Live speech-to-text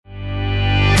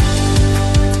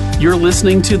You're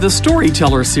listening to the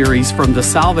Storyteller series from the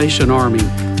Salvation Army.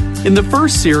 In the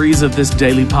first series of this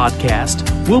daily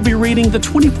podcast, we'll be reading the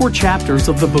 24 chapters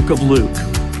of the book of Luke.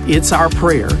 It's our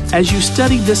prayer as you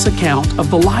study this account of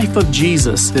the life of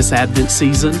Jesus this Advent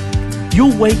season,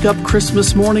 you'll wake up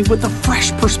Christmas morning with a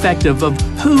fresh perspective of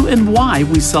who and why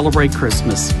we celebrate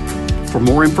Christmas. For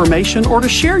more information or to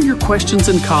share your questions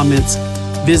and comments,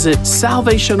 visit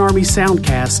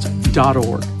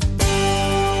salvationarmysoundcast.org.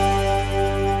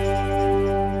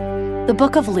 The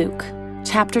Book of Luke,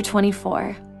 Chapter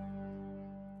 24.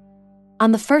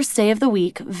 On the first day of the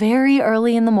week, very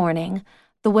early in the morning,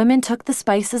 the women took the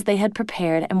spices they had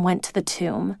prepared and went to the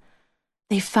tomb.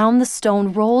 They found the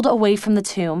stone rolled away from the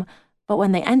tomb, but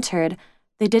when they entered,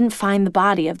 they didn't find the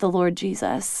body of the Lord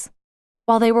Jesus.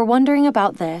 While they were wondering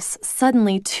about this,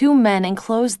 suddenly 2 men in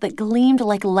clothes that gleamed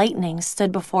like lightning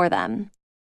stood before them.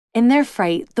 In their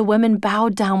fright, the women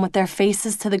bowed down with their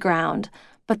faces to the ground,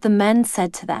 but the men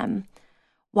said to them,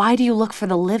 "Why do you look for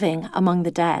the living among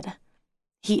the dead?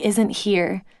 He isn't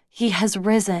here. He has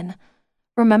risen.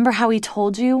 Remember how he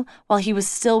told you while he was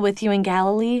still with you in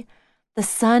Galilee? The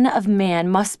Son of Man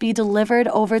must be delivered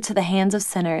over to the hands of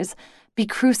sinners, be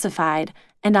crucified,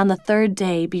 and on the 3rd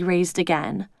day be raised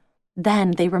again."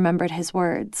 Then they remembered his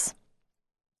words.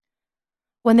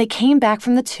 When they came back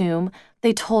from the tomb,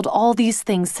 they told all these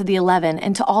things to the 11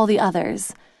 and to all the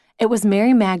others. It was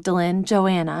Mary Magdalene,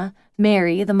 Joanna,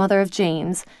 Mary, the mother of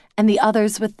James, and the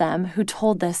others with them who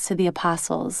told this to the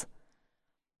apostles.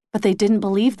 But they didn't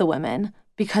believe the women,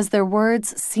 because their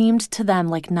words seemed to them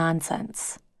like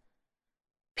nonsense.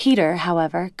 Peter,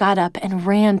 however, got up and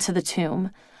ran to the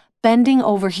tomb. Bending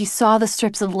over, he saw the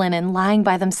strips of linen lying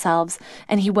by themselves,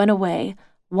 and he went away,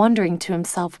 wondering to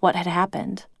himself what had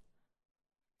happened.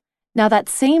 Now that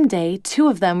same day, 2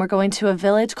 of them were going to a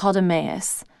village called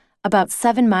Emmaus, about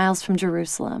 7 miles from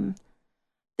Jerusalem.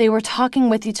 They were talking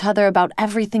with each other about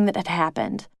everything that had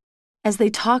happened. As they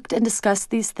talked and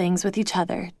discussed these things with each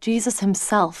other, Jesus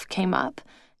himself came up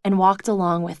and walked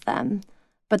along with them,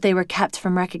 but they were kept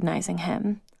from recognizing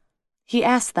him. He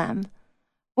asked them,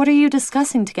 "What are you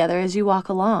discussing together as you walk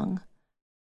along?"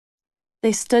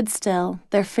 They stood still,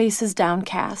 their faces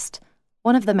downcast.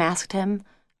 One of them asked him,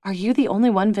 "Are you the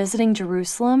only one visiting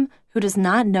Jerusalem who does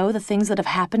not know the things that have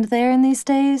happened there in these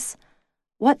days?"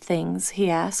 "What things?"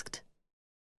 he asked.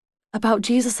 "About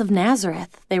Jesus of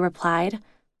Nazareth," they replied.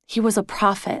 "He was a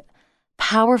prophet,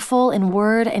 powerful in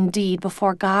word and deed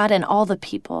before God and all the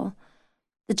people.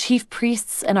 The chief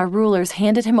priests and our rulers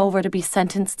handed him over to be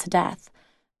sentenced to death,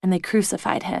 and they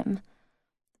crucified him.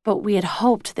 But we had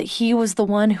hoped that he was the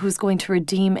one who was going to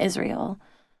redeem Israel.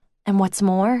 And what's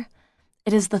more,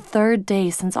 it is the 3rd day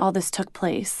since all this took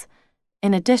place.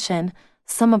 In addition,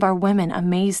 some of our women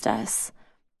amazed us.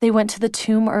 They went to the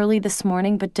tomb early this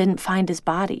morning but didn't find his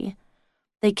body.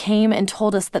 They came and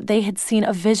told us that they had seen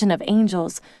a vision of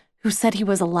angels who said he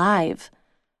was alive.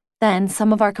 Then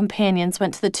some of our companions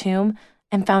went to the tomb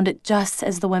and found it just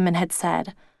as the women had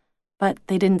said, but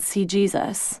they didn't see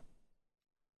Jesus."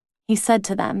 He said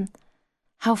to them,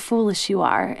 "How foolish you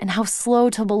are, and how slow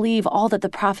to believe all that the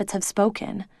prophets have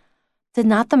spoken. Did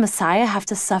not the Messiah have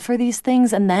to suffer these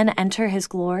things and then enter his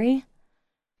glory?"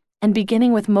 And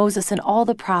beginning with Moses and all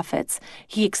the prophets,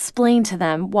 he explained to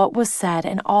them what was said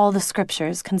in all the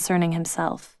scriptures concerning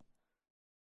himself.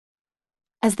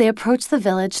 As they approached the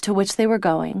village to which they were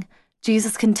going,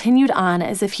 Jesus continued on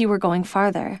as if he were going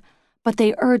farther, but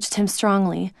they urged him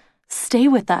strongly, "Stay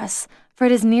with us, for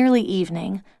it is nearly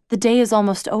evening. The day is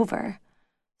almost over."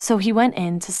 So he went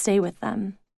in to stay with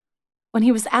them. When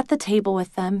he was at the table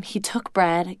with them, he took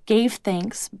bread, gave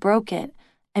thanks, broke it,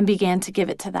 and began to give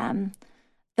it to them.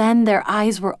 Then their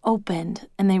eyes were opened,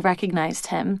 and they recognized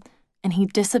him, and he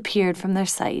disappeared from their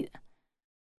sight.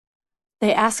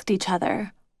 They asked each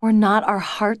other, "Were not our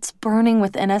hearts burning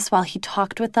within us while he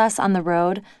talked with us on the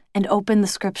road and opened the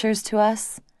scriptures to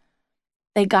us?"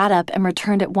 They got up and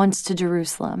returned at once to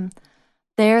Jerusalem.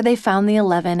 There they found the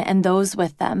 11 and those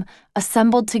with them,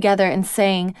 assembled together and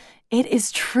saying, "It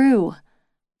is true.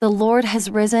 The Lord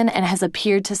has risen and has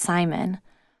appeared to Simon."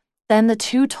 Then the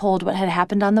 2 told what had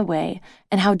happened on the way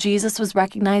and how Jesus was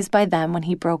recognized by them when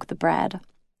he broke the bread.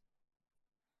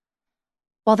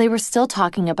 While they were still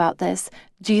talking about this,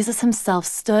 Jesus himself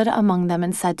stood among them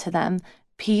and said to them,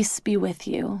 "Peace be with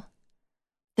you."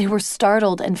 They were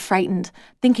startled and frightened,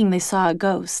 thinking they saw a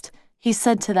ghost. He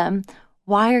said to them,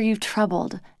 "Why are you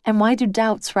troubled, and why do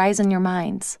doubts rise in your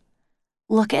minds?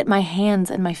 Look at my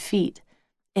hands and my feet.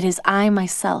 It is I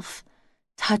myself.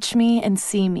 Touch me and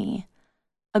see me.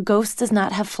 A ghost does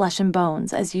not have flesh and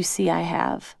bones, as you see I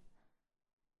have."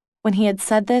 When he had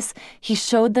said this, he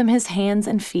showed them his hands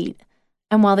and feet,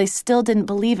 And while they still didn't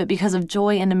believe it because of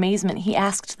joy and amazement, he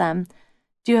asked them,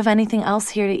 "Do you have anything else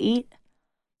here to eat?"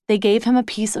 They gave him a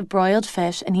piece of broiled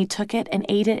fish, and he took it and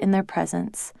ate it in their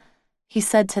presence. He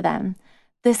said to them,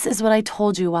 "This is what I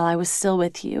told you while I was still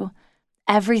with you.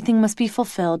 Everything must be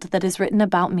fulfilled that is written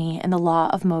about me in the law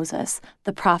of Moses,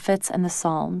 the prophets, and the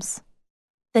Psalms."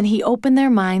 Then he opened their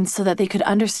minds so that they could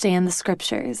understand the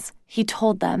scriptures. He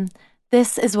told them,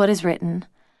 "This is what is written.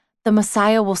 The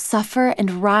Messiah will suffer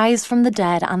and rise from the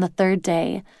dead on the third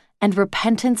day, and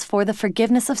repentance for the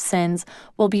forgiveness of sins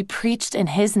will be preached in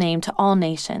his name to all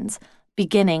nations,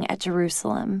 beginning at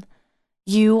Jerusalem.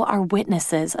 You are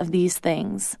witnesses of these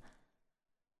things.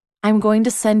 I'm going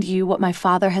to send you what my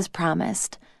Father has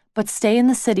promised, but stay in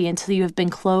the city until you have been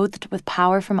clothed with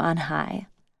power from on high."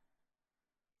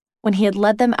 When he had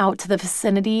led them out to the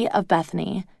vicinity of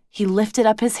Bethany, he lifted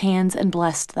up his hands and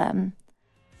blessed them.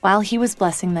 While he was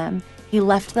blessing them, he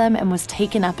left them and was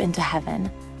taken up into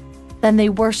heaven. Then they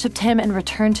worshipped him and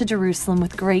returned to Jerusalem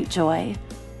with great joy,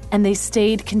 and they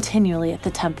stayed continually at the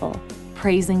temple,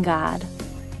 praising God.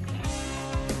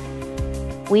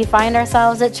 We find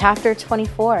ourselves at chapter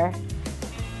 24,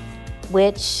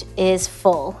 which is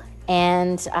full.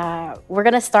 And we're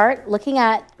going to start looking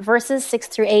at verses 6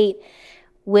 through 8,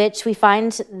 which we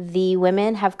find the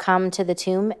women have come to the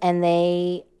tomb and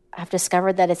they have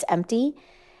discovered that it's empty.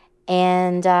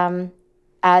 And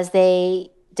as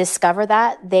they discover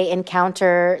that, they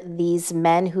encounter these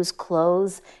men whose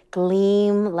clothes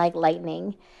gleam like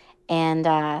lightning. And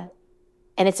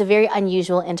it's a very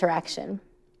unusual interaction.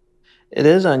 It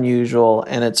is unusual,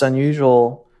 and it's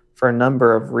unusual for a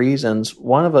number of reasons.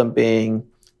 One of them being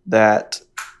that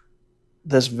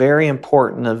this very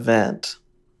important event,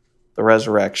 the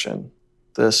resurrection,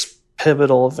 this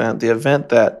pivotal event, the event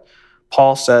that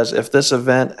Paul says, if this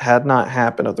event had not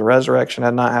happened, if the resurrection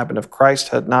had not happened, if Christ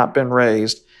had not been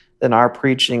raised, then our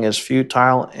preaching is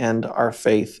futile and our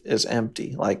faith is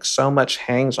empty. Like, so much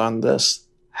hangs on this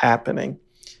happening,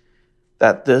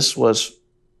 that this was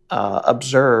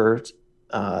observed,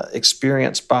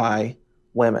 experienced by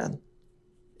women,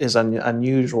 is an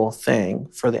unusual thing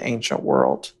for the ancient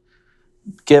world,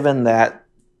 given that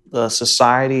the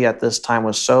society at this time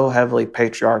was so heavily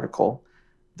patriarchal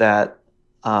that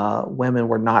women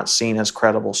were not seen as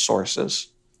credible sources.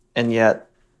 And yet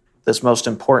this most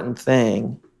important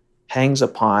thing hangs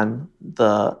upon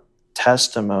the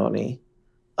testimony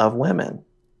of women.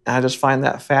 And I just find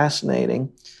that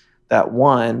fascinating that,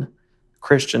 one,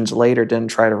 Christians later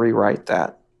didn't try to rewrite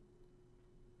that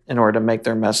in order to make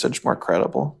their message more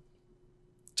credible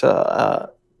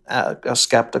to a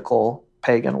skeptical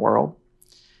pagan world.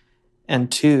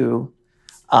 And two,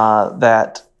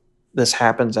 that this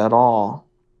happens at all.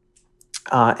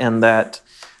 And that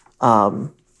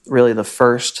really the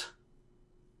first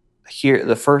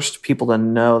people to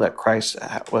know that Christ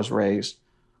was raised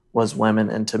was women.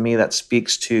 And to me, that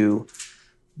speaks to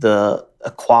the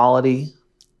equality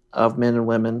of men and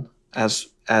women as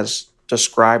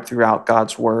described throughout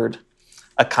God's word,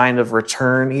 a kind of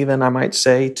return, even I might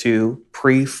say, to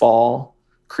pre-fall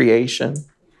creation,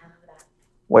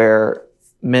 where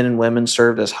men and women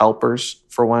served as helpers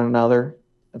for one another.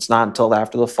 It's not until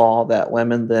after the fall that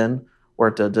women then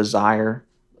were to desire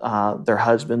their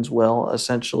husband's will,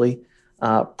 essentially.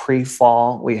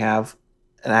 Pre-fall, we have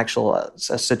a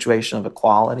situation of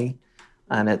equality,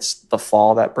 and it's the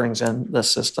fall that brings in the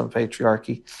system of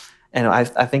patriarchy. And I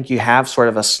think you have sort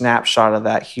of a snapshot of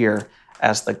that here,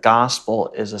 as the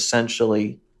gospel is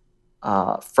essentially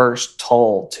first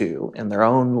told to, in their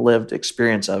own lived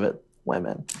experience of it,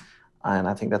 women. And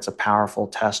I think that's a powerful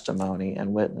testimony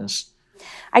and witness.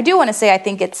 I do want to say I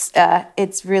think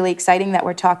it's really exciting that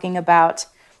we're talking about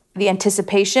the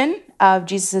anticipation of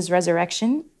Jesus'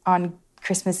 resurrection on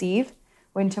Christmas Eve,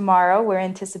 when tomorrow we're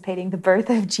anticipating the birth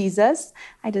of Jesus.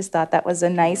 I just thought that was a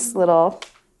nice little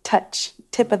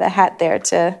tip of the hat there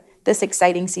to this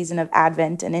exciting season of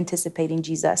Advent and anticipating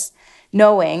Jesus,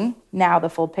 knowing now the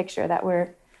full picture that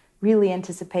we're really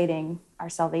anticipating our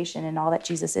salvation and all that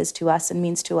Jesus is to us and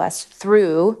means to us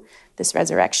through this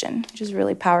resurrection, which is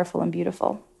really powerful and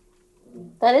beautiful.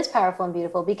 That is powerful and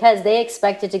beautiful, because they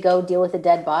expected to go deal with a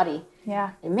dead body.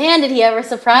 Yeah. And man, did he ever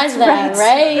surprise them,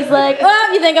 right? He's like,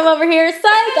 oh, you think I'm over here? Psych,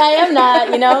 I am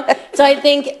not, So I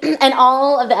think, and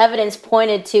all of the evidence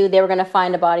pointed to they were going to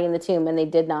find a body in the tomb, and they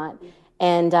did not.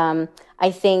 And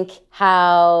I think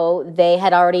how they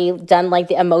had already done like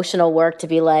the emotional work to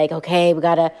be like, okay,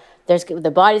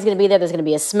 the body's going to be there. There's going to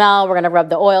be a smell. We're going to rub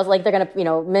the oils. Like they're going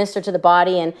to, minister to the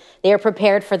body, and they are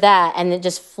prepared for that. And it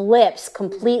just flips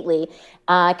completely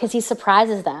because he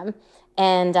surprises them.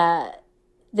 And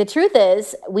the truth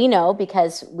is, we know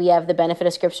because we have the benefit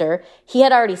of Scripture, he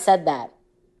had already said that.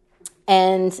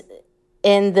 And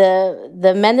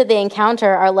the men that they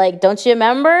encounter are like, don't you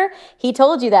remember? He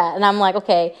told you that. And I'm like,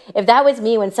 okay, if that was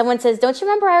me, when someone says, don't you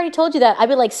remember I already told you that? I'd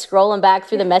be like scrolling back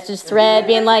through the message thread,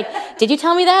 being like, did you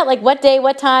tell me that? Like, what day,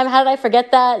 what time? How did I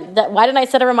forget that? Why didn't I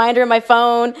set a reminder in my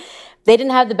phone? They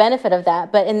didn't have the benefit of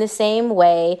that. But in the same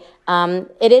way,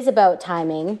 it is about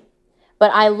timing.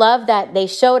 But I love that they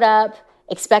showed up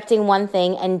expecting one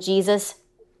thing, and Jesus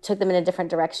took them in a different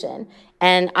direction.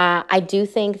 And I do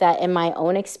think that in my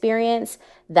own experience,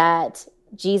 that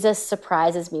Jesus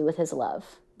surprises me with his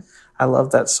love. I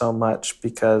love that so much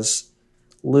because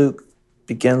Luke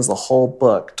begins the whole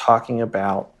book talking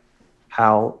about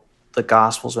how the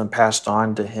gospel's been passed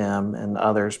on to him and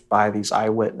others by these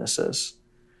eyewitnesses.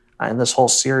 In this whole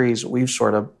series, we've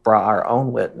sort of brought our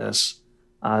own witness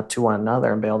to one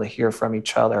another and be able to hear from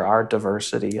each other our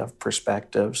diversity of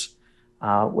perspectives,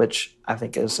 which I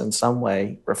think is in some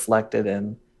way reflected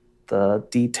in the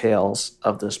details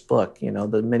of this book. You know,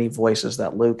 the many voices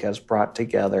that Luke has brought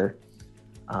together,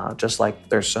 just like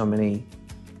there's so many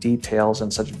details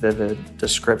and such vivid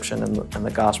description in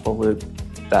the Gospel of Luke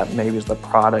that maybe is the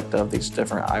product of these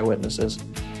different eyewitnesses.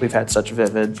 We've had such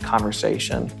vivid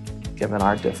conversation given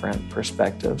our different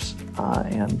perspectives,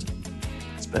 and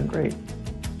it's been great.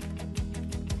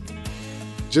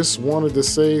 Just wanted to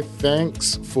say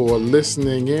thanks for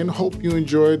listening in. Hope you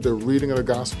enjoyed the reading of the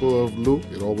Gospel of Luke.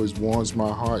 It always warms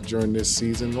my heart during this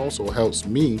season. It also helps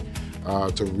me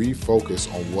to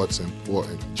refocus on what's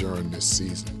important during this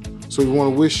season. So we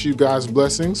want to wish you guys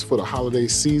blessings for the holiday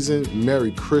season.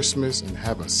 Merry Christmas and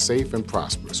have a safe and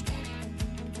prosperous one.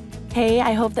 Hey,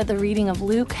 I hope that the reading of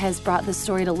Luke has brought this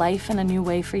story to life in a new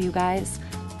way for you guys.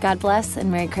 God bless and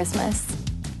Merry Christmas.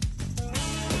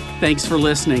 Thanks for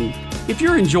listening. If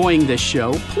you're enjoying this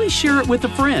show, please share it with a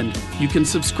friend. You can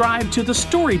subscribe to the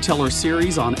Storyteller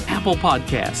series on Apple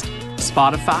Podcast,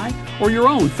 Spotify, or your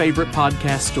own favorite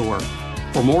podcast store.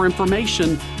 For more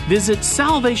information, visit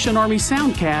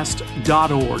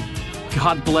SalvationArmySoundcast.org.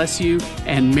 God bless you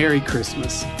and Merry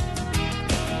Christmas.